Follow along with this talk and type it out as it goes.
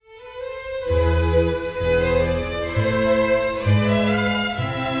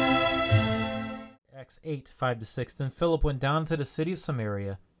8, 5-6, Then Philip went down to the city of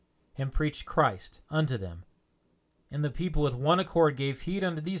Samaria, and preached Christ unto them. And the people with one accord gave heed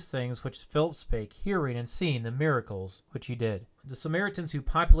unto these things which Philip spake, hearing and seeing the miracles which he did. The Samaritans who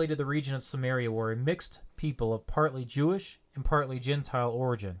populated the region of Samaria were a mixed people of partly Jewish and partly Gentile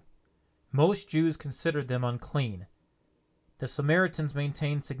origin. Most Jews considered them unclean. The Samaritans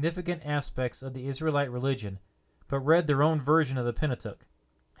maintained significant aspects of the Israelite religion, but read their own version of the Pentateuch,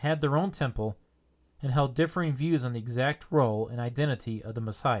 had their own temple, and held differing views on the exact role and identity of the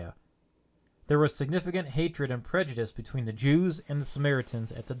Messiah. There was significant hatred and prejudice between the Jews and the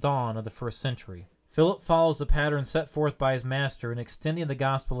Samaritans at the dawn of the first century. Philip follows the pattern set forth by his master in extending the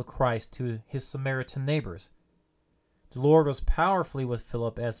gospel of Christ to his Samaritan neighbors. The Lord was powerfully with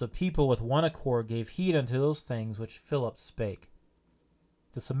Philip as the people with one accord gave heed unto those things which Philip spake.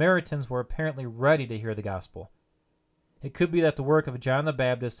 The Samaritans were apparently ready to hear the gospel. It could be that the work of John the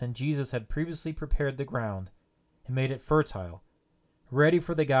Baptist and Jesus had previously prepared the ground and made it fertile, ready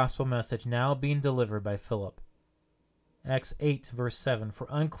for the gospel message now being delivered by Philip. Acts 8, verse 7, For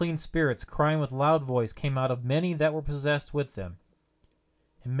unclean spirits, crying with loud voice, came out of many that were possessed with them,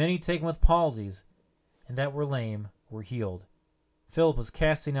 and many taken with palsies, and that were lame were healed. Philip was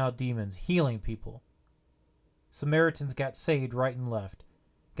casting out demons, healing people. Samaritans got saved right and left.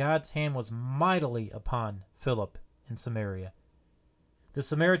 God's hand was mightily upon Philip in Samaria. The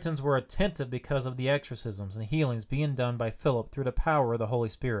Samaritans were attentive because of the exorcisms and healings being done by Philip through the power of the Holy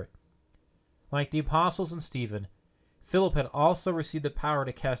Spirit. Like the apostles and Stephen, Philip had also received the power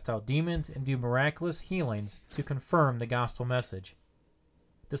to cast out demons and do miraculous healings to confirm the gospel message.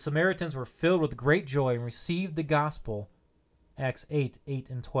 The Samaritans were filled with great joy and received the gospel. Acts 8, 8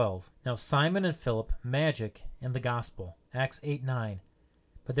 and 12. Now Simon and Philip, magic and the gospel. Acts 8, 9.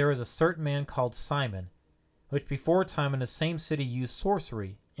 But there was a certain man called Simon, which before time in the same city used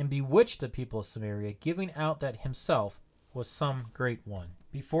sorcery, and bewitched the people of Samaria, giving out that himself was some great one.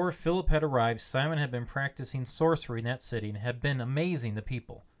 Before Philip had arrived, Simon had been practicing sorcery in that city and had been amazing the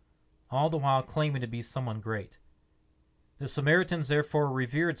people, all the while claiming to be someone great. The Samaritans therefore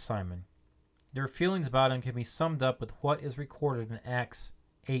revered Simon. Their feelings about him can be summed up with what is recorded in Acts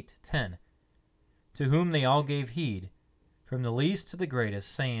 8:10, to whom they all gave heed, from the least to the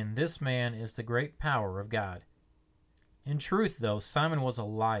greatest, saying, This man is the great power of God. In truth, though, Simon was a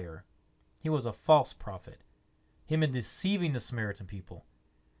liar. He was a false prophet. He had been deceiving the Samaritan people.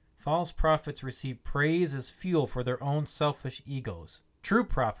 False prophets receive praise as fuel for their own selfish egos. True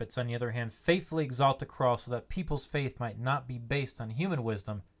prophets, on the other hand, faithfully exalt the cross so that people's faith might not be based on human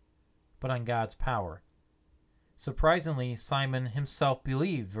wisdom, but on God's power. Surprisingly, Simon himself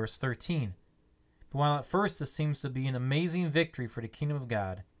believed, verse 13. But while at first this seems to be an amazing victory for the kingdom of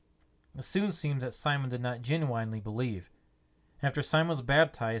God, it soon seems that Simon did not genuinely believe. After Simon was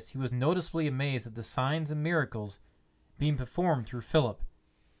baptized, he was noticeably amazed at the signs and miracles being performed through Philip.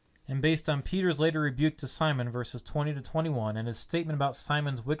 And based on Peter's later rebuke to Simon, verses 20 to 21, and his statement about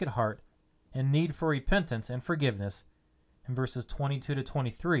Simon's wicked heart and need for repentance and forgiveness, in verses 22 to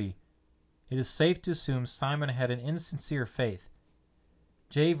 23, it is safe to assume Simon had an insincere faith.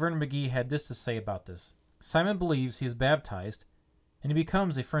 J. Vernon McGee had this to say about this. Simon believes he is baptized, and he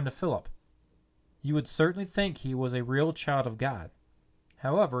becomes a friend of Philip. You would certainly think he was a real child of God.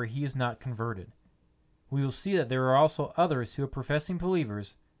 However, he is not converted. We will see that there are also others who are professing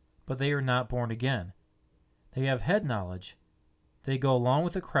believers, but they are not born again. They have head knowledge. They go along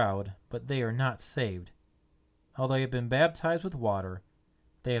with the crowd, but they are not saved. Although they have been baptized with water,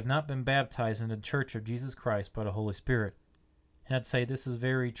 they have not been baptized in the church of Jesus Christ by the Holy Spirit. And I'd say this is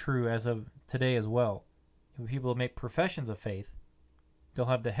very true as of today as well. If people make professions of faith, they'll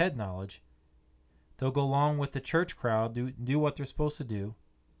have the head knowledge. They'll go along with the church crowd, do what they're supposed to do.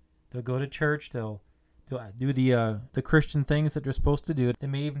 They'll go to church, they'll do the Christian things that they're supposed to do. They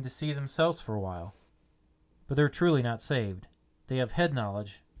may even deceive themselves for a while. But they're truly not saved. They have head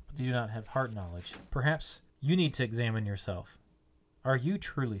knowledge, but they do not have heart knowledge. Perhaps you need to examine yourself. Are you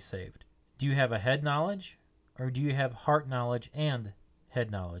truly saved? Do you have a head knowledge, or do you have heart knowledge and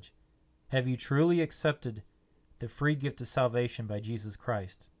head knowledge? Have you truly accepted the free gift of salvation by Jesus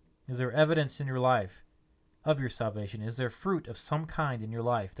Christ? Is there evidence in your life of your salvation? Is there fruit of some kind in your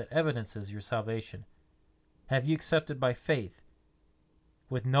life that evidences your salvation? Have you accepted by faith,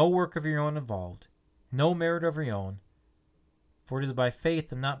 with no work of your own involved, no merit of your own? For it is by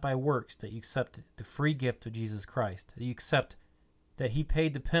faith and not by works that you accept the free gift of Jesus Christ, that you accept that he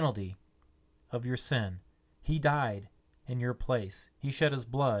paid the penalty of your sin. He died in your place. He shed his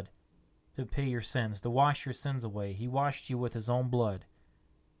blood to pay your sins, to wash your sins away. He washed you with his own blood.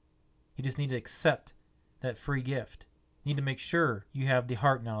 You just need to accept that free gift. You need to make sure you have the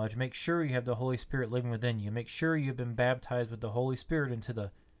heart knowledge. Make sure you have the Holy Spirit living within you. Make sure you've been baptized with the Holy Spirit into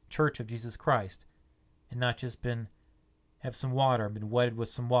the church of Jesus Christ, and not just have some water, been wetted with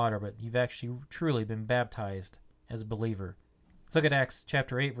some water, but you've actually truly been baptized as a believer. Let's look at Acts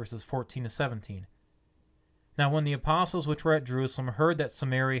chapter 8, verses 14 to 17. Now when the apostles which were at Jerusalem heard that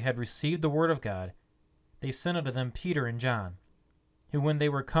Samaria had received the word of God, they sent unto them Peter and John, who when they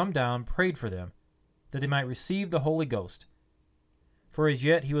were come down prayed for them, that they might receive the Holy Ghost. For as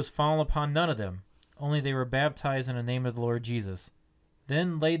yet he was fallen upon none of them, only they were baptized in the name of the Lord Jesus.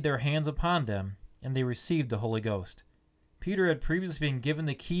 Then laid their hands upon them, and they received the Holy Ghost. Peter had previously been given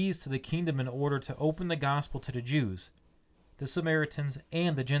the keys to the kingdom in order to open the gospel to the Jews, the Samaritans,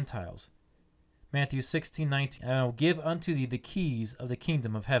 and the Gentiles. Matthew 16:19, and I will give unto thee the keys of the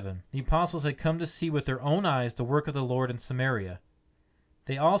kingdom of heaven. The apostles had come to see with their own eyes the work of the Lord in Samaria.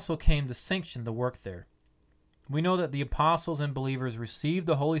 They also came to sanction the work there. We know that the apostles and believers received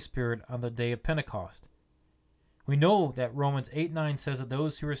the Holy Spirit on the day of Pentecost. We know that Romans 8:9 says that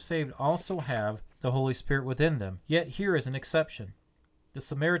those who are saved also have the Holy Spirit within them. Yet here is an exception. The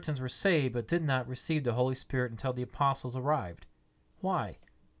Samaritans were saved but did not receive the Holy Spirit until the apostles arrived. Why?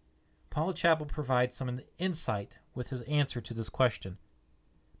 Paul Chappell provides some insight with his answer to this question.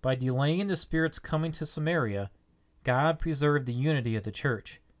 By delaying the Spirit's coming to Samaria, God preserved the unity of the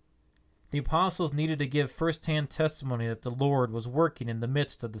church. The apostles needed to give first-hand testimony that the Lord was working in the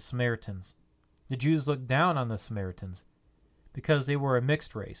midst of the Samaritans. The Jews looked down on the Samaritans because they were a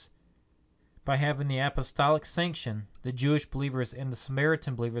mixed race. By having the apostolic sanction, the Jewish believers and the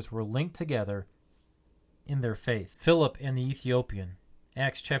Samaritan believers were linked together in their faith. Philip and the Ethiopian.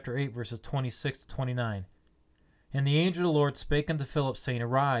 Acts chapter 8, verses 26 to 29. And the angel of the Lord spake unto Philip, saying,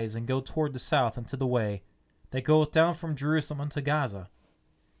 Arise, and go toward the south unto the way that goeth down from Jerusalem unto Gaza,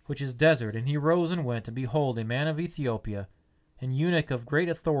 which is desert. And he rose and went, and behold, a man of Ethiopia, an eunuch of great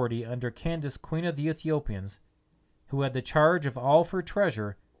authority under Candace queen of the Ethiopians, who had the charge of all her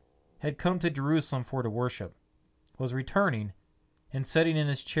treasure, had come to Jerusalem for to worship, was returning, and sitting in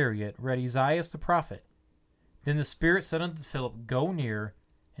his chariot, read Isaiah the prophet. Then the Spirit said unto Philip, Go near,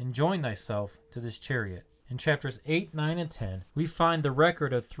 and join thyself to this chariot. In chapters 8, 9, and 10, we find the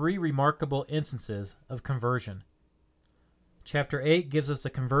record of three remarkable instances of conversion. Chapter 8 gives us the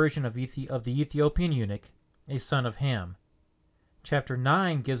conversion of the Ethiopian eunuch, a son of Ham. Chapter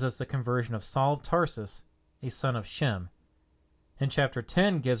 9 gives us the conversion of Saul of Tarsus, a son of Shem. And chapter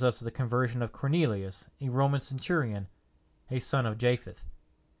 10 gives us the conversion of Cornelius, a Roman centurion, a son of Japheth.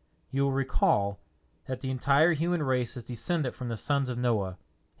 You will recall that the entire human race is descended from the sons of Noah,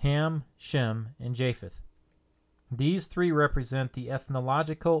 Ham, Shem, and Japheth. These three represent the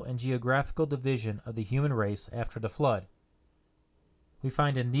ethnological and geographical division of the human race after the flood. We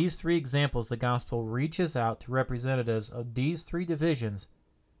find in these three examples the gospel reaches out to representatives of these three divisions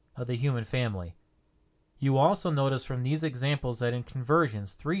of the human family. You also notice from these examples that in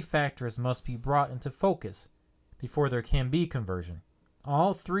conversions, three factors must be brought into focus before there can be conversion.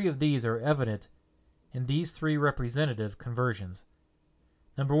 All three of these are evident in these three representative conversions.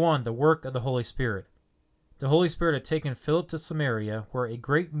 Number one, the work of the Holy Spirit. The Holy Spirit had taken Philip to Samaria, where a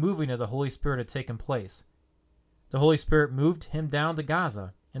great moving of the Holy Spirit had taken place. The Holy Spirit moved him down to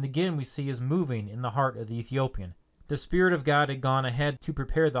Gaza, and again we see his moving in the heart of the Ethiopian. The Spirit of God had gone ahead to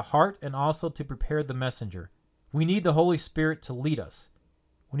prepare the heart and also to prepare the messenger. We need the Holy Spirit to lead us.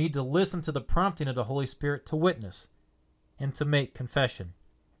 We need to listen to the prompting of the Holy Spirit to witness and to make confession.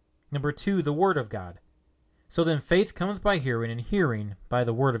 Number two, the Word of God. So then faith cometh by hearing, and hearing by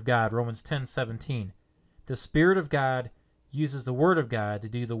the Word of God, Romans 10:17. The Spirit of God uses the Word of God to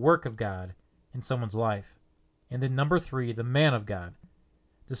do the work of God in someone's life. And then number three, the man of God.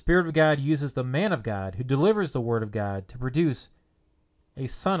 The Spirit of God uses the man of God who delivers the Word of God to produce a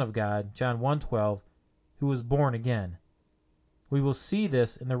Son of God, John 1:12, who was born again. We will see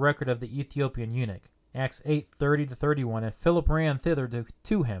this in the record of the Ethiopian eunuch, Acts 8:30-31, and Philip ran thither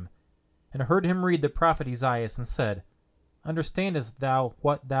to him, and heard him read the prophet Isaiah, and said, Understandest thou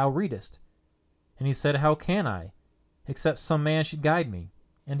what thou readest? And he said, How can I, except some man should guide me?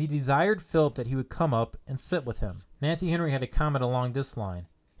 And he desired Philip that he would come up and sit with him. Matthew Henry had a comment along this line.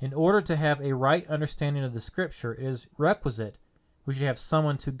 In order to have a right understanding of the Scripture, it is requisite we should have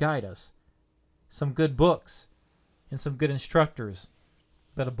someone to guide us, some good books, and some good instructors,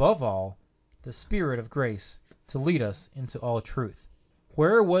 but above all, the Spirit of grace to lead us into all truth.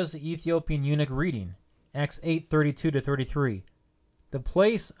 Where was the Ethiopian eunuch reading? Acts 8:32-33. The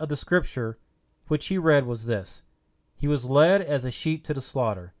place of the Scripture which he read was this: He was led as a sheep to the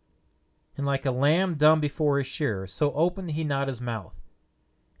slaughter, and like a lamb dumb before his shearer, so opened he not his mouth.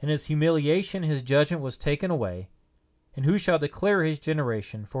 In his humiliation his judgment was taken away. And who shall declare his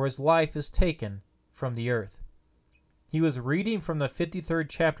generation? For his life is taken from the earth. He was reading from the 53rd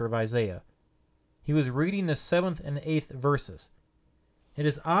chapter of Isaiah. He was reading the 7th and 8th verses. It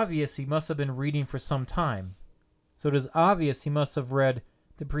is obvious he must have been reading for some time, so it is obvious he must have read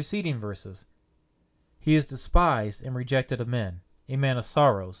the preceding verses. He is despised and rejected of men, a man of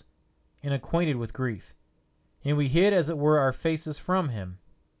sorrows, and acquainted with grief. And we hid as it were our faces from him.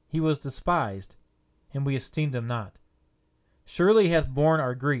 He was despised, and we esteemed him not. Surely he hath borne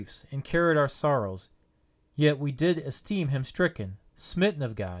our griefs, and carried our sorrows. Yet we did esteem him stricken, smitten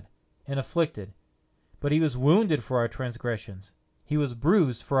of God, and afflicted. But he was wounded for our transgressions. He was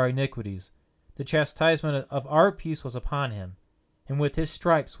bruised for our iniquities. The chastisement of our peace was upon him, and with his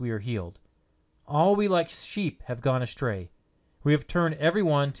stripes we are healed. All we like sheep have gone astray. We have turned every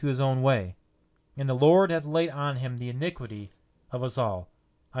one to his own way, and the Lord hath laid on him the iniquity of us all.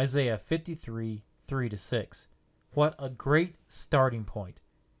 Isaiah 53, 3-6. What a great starting point.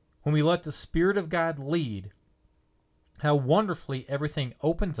 When we let the Spirit of God lead, how wonderfully everything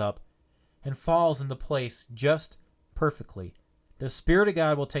opens up and falls into place just perfectly. The Spirit of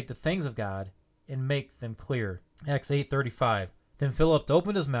God will take the things of God and make them clear. Acts 8:35. Then Philip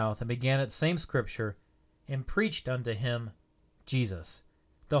opened his mouth and began at the same scripture and preached unto him Jesus.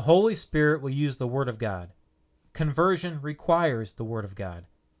 The Holy Spirit will use the Word of God. Conversion requires the Word of God.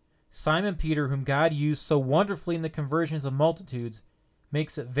 Simon Peter, whom God used so wonderfully in the conversions of multitudes,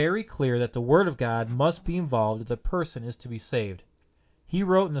 makes it very clear that the Word of God must be involved if the person is to be saved. He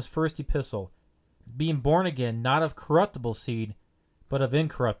wrote in his first epistle, being born again not of corruptible seed, but of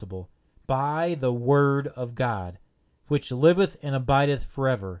incorruptible, by the Word of God, which liveth and abideth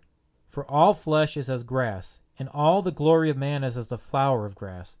forever. For all flesh is as grass, and all the glory of man is as the flower of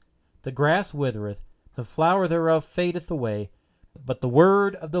grass. The grass withereth, the flower thereof fadeth away, but the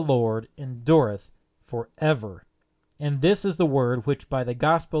word of the Lord endureth forever. And this is the word which by the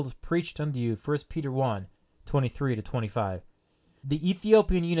gospel is preached unto you. 1 Peter 1, 23-25. The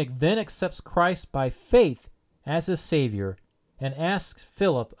Ethiopian eunuch then accepts Christ by faith as his Savior and asks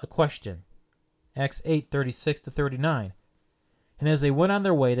Philip a question. Acts 8:36-39. And as they went on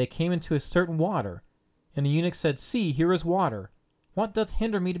their way, they came into a certain water. And the eunuch said, See, here is water. What doth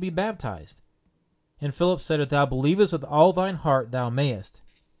hinder me to be baptized? And Philip said, If thou believest with all thine heart, thou mayest.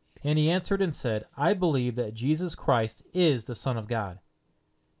 And he answered and said, I believe that Jesus Christ is the Son of God.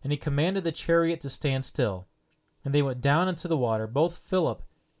 And he commanded the chariot to stand still. And they went down into the water, both Philip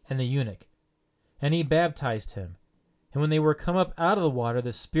and the eunuch. And he baptized him. And when they were come up out of the water,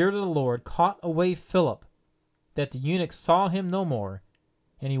 the Spirit of the Lord caught away Philip, that the eunuch saw him no more,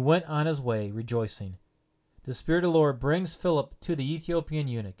 and he went on his way rejoicing. The Spirit of the Lord brings Philip to the Ethiopian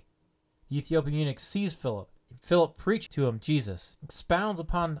eunuch. The Ethiopian eunuch sees Philip. Philip preached to him Jesus, expounds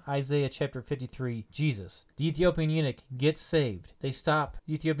upon Isaiah chapter 53, Jesus. The Ethiopian eunuch gets saved. They stop.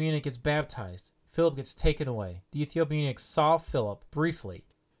 The Ethiopian eunuch gets baptized. Philip gets taken away. The Ethiopian eunuch saw Philip briefly.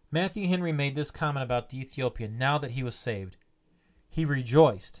 Matthew Henry made this comment about the Ethiopian now that he was saved. He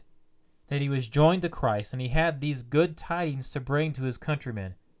rejoiced that he was joined to Christ, and he had these good tidings to bring to his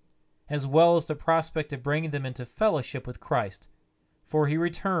countrymen, as well as the prospect of bringing them into fellowship with Christ, for he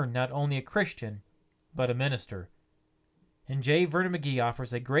returned not only a Christian, but a minister. And J. Vernon McGee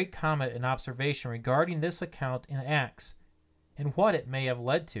offers a great comment and observation regarding this account in Acts, and what it may have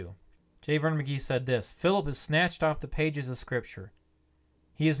led to. J. Vernon McGee said this, Philip is snatched off the pages of Scripture.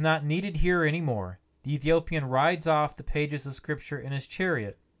 He is not needed here any more. The Ethiopian rides off the pages of Scripture in his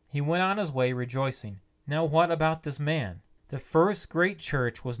chariot. He went on his way rejoicing. Now what about this man? The first great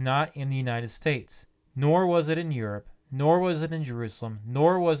church was not in the United States, nor was it in Europe, nor was it in Jerusalem,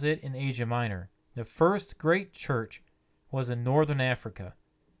 nor was it in Asia Minor. The first great church was in northern Africa.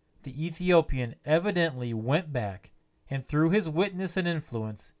 The Ethiopian evidently went back, and through his witness and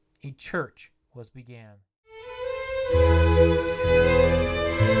influence, a church was began.